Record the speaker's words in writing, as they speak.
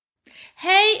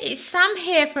Hey, it's Sam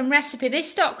here from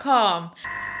RecipeThis.com.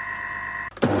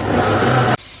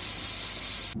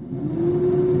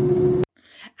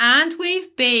 And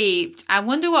we've beeped. I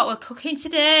wonder what we're cooking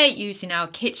today using our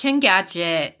kitchen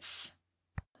gadgets.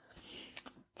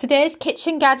 Today's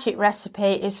kitchen gadget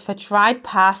recipe is for dried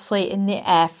parsley in the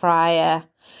air fryer.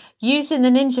 Using the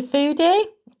Ninja Foodi,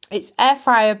 its air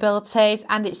fryer abilities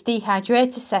and its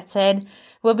dehydrator setting,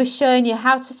 we'll be showing you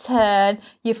how to turn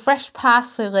your fresh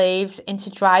parsley leaves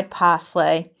into dried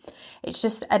parsley. It's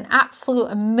just an absolute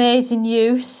amazing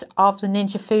use of the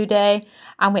Ninja Foodi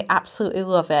and we absolutely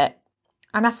love it.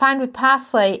 And I find with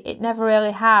parsley, it never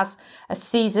really has a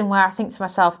season where I think to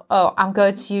myself, oh, I'm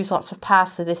going to use lots of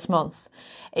parsley this month.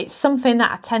 It's something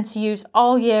that I tend to use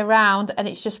all year round and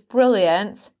it's just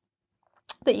brilliant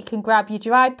that you can grab your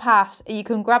you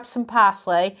can grab some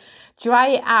parsley, dry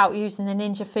it out using the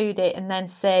Ninja Foodi and then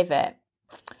save it.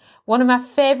 One of my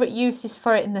favourite uses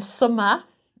for it in the summer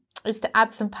is to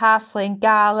add some parsley and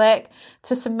garlic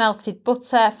to some melted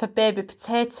butter for baby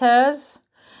potatoes.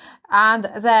 And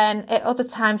then at other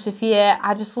times of year,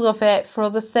 I just love it for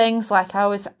other things. Like I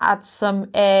always add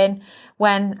some in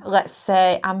when, let's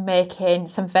say, I'm making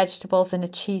some vegetables in a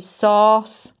cheese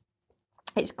sauce.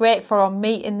 It's great for on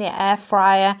meat in the air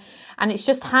fryer, and it's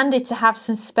just handy to have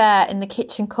some spare in the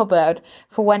kitchen cupboard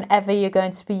for whenever you're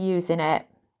going to be using it.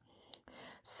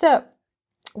 So,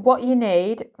 what you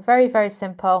need, very, very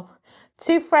simple.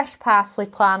 2 fresh parsley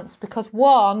plants, because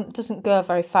one doesn't go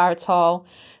very far at all.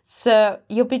 So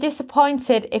you'll be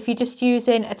disappointed if you're just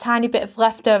using a tiny bit of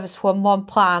leftovers from one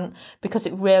plant, because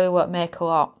it really won't make a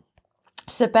lot.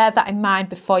 So bear that in mind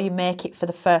before you make it for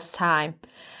the first time.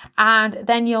 And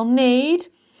then you'll need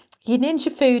your Ninja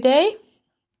Foodi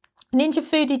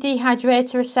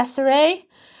dehydrator accessory,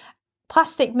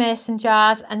 plastic mason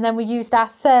jars, and then we used our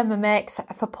Thermomix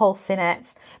for pulsing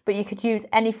it. But you could use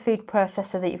any food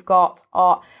processor that you've got,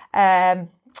 or a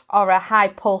high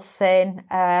pulsing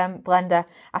blender.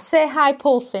 I say high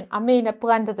pulsing, I mean a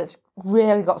blender that's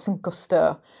really got some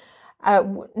gusto.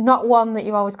 Not one that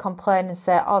you always complain and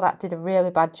say, oh, that did a really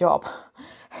bad job.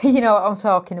 You know what I'm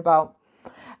talking about.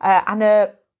 I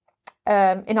know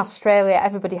in Australia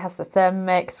everybody has the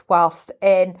Thermomix, whilst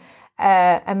in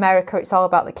America it's all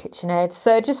about the KitchenAid.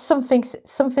 So just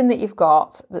something that you've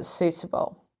got that's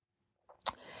suitable.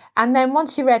 And then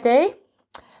once you're ready,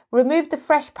 remove the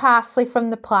fresh parsley from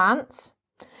the plant.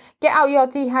 Get out your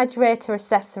dehydrator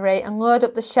accessory and load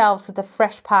up the shelves with the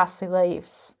fresh parsley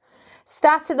leaves.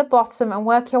 Start at the bottom and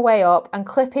work your way up and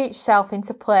clip each shelf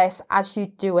into place as you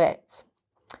do it.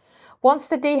 Once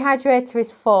the dehydrator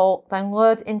is full, then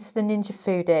load into the Ninja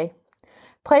Foodi.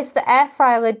 Place the air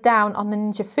fryer lid down on the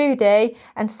Ninja Foodi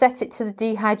and set it to the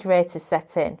dehydrator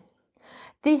setting.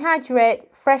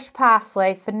 Dehydrate fresh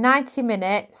parsley for 90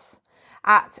 minutes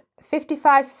at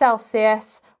 55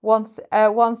 Celsius,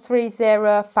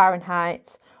 130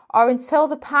 Fahrenheit, or until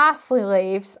the parsley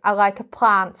leaves are like a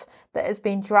plant that has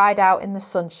been dried out in the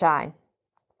sunshine.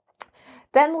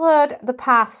 Then load the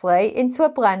parsley into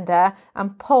a blender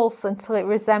and pulse until it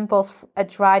resembles a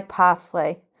dried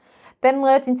parsley. Then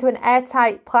load into an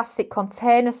airtight plastic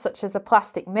container such as a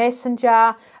plastic mason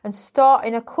jar and store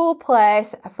in a cool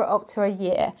place for up to a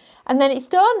year. And then it's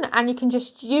done, and you can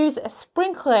just use a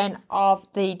sprinkling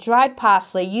of the dried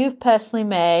parsley you've personally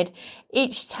made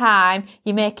each time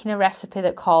you're making a recipe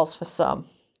that calls for some.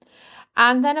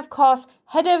 And then of course,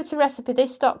 head over to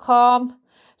RecipeThis.com,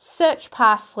 search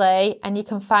parsley, and you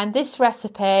can find this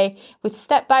recipe with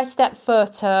step-by-step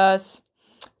photos.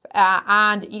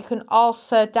 And you can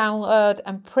also download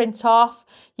and print off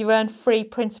your own free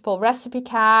printable recipe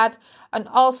card. And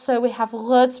also we have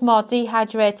loads more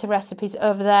dehydrator recipes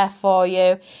over there for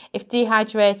you if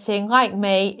dehydrating, like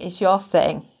me, is your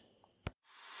thing.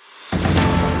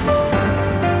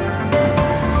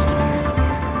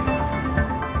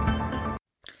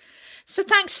 So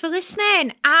thanks for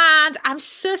listening, and I'm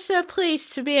so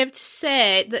pleased to be able to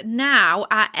say that now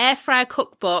our air fryer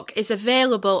cookbook is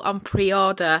available on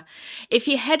pre-order. If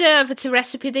you head over to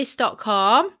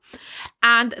RecipeThis.com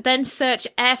and then search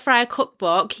air fryer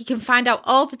cookbook, you can find out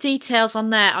all the details on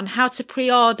there on how to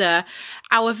pre-order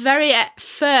our very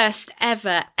first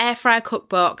ever air fryer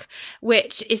cookbook,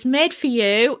 which is made for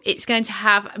you. It's going to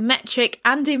have metric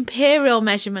and imperial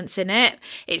measurements in it.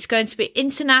 It's going to be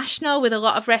international with a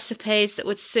lot of recipes that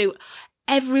would suit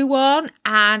everyone,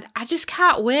 and I just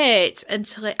can't wait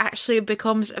until it actually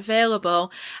becomes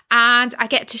available and I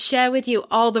get to share with you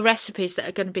all the recipes that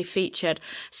are going to be featured.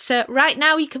 So right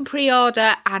now you can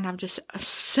pre-order, and I'm just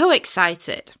so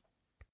excited.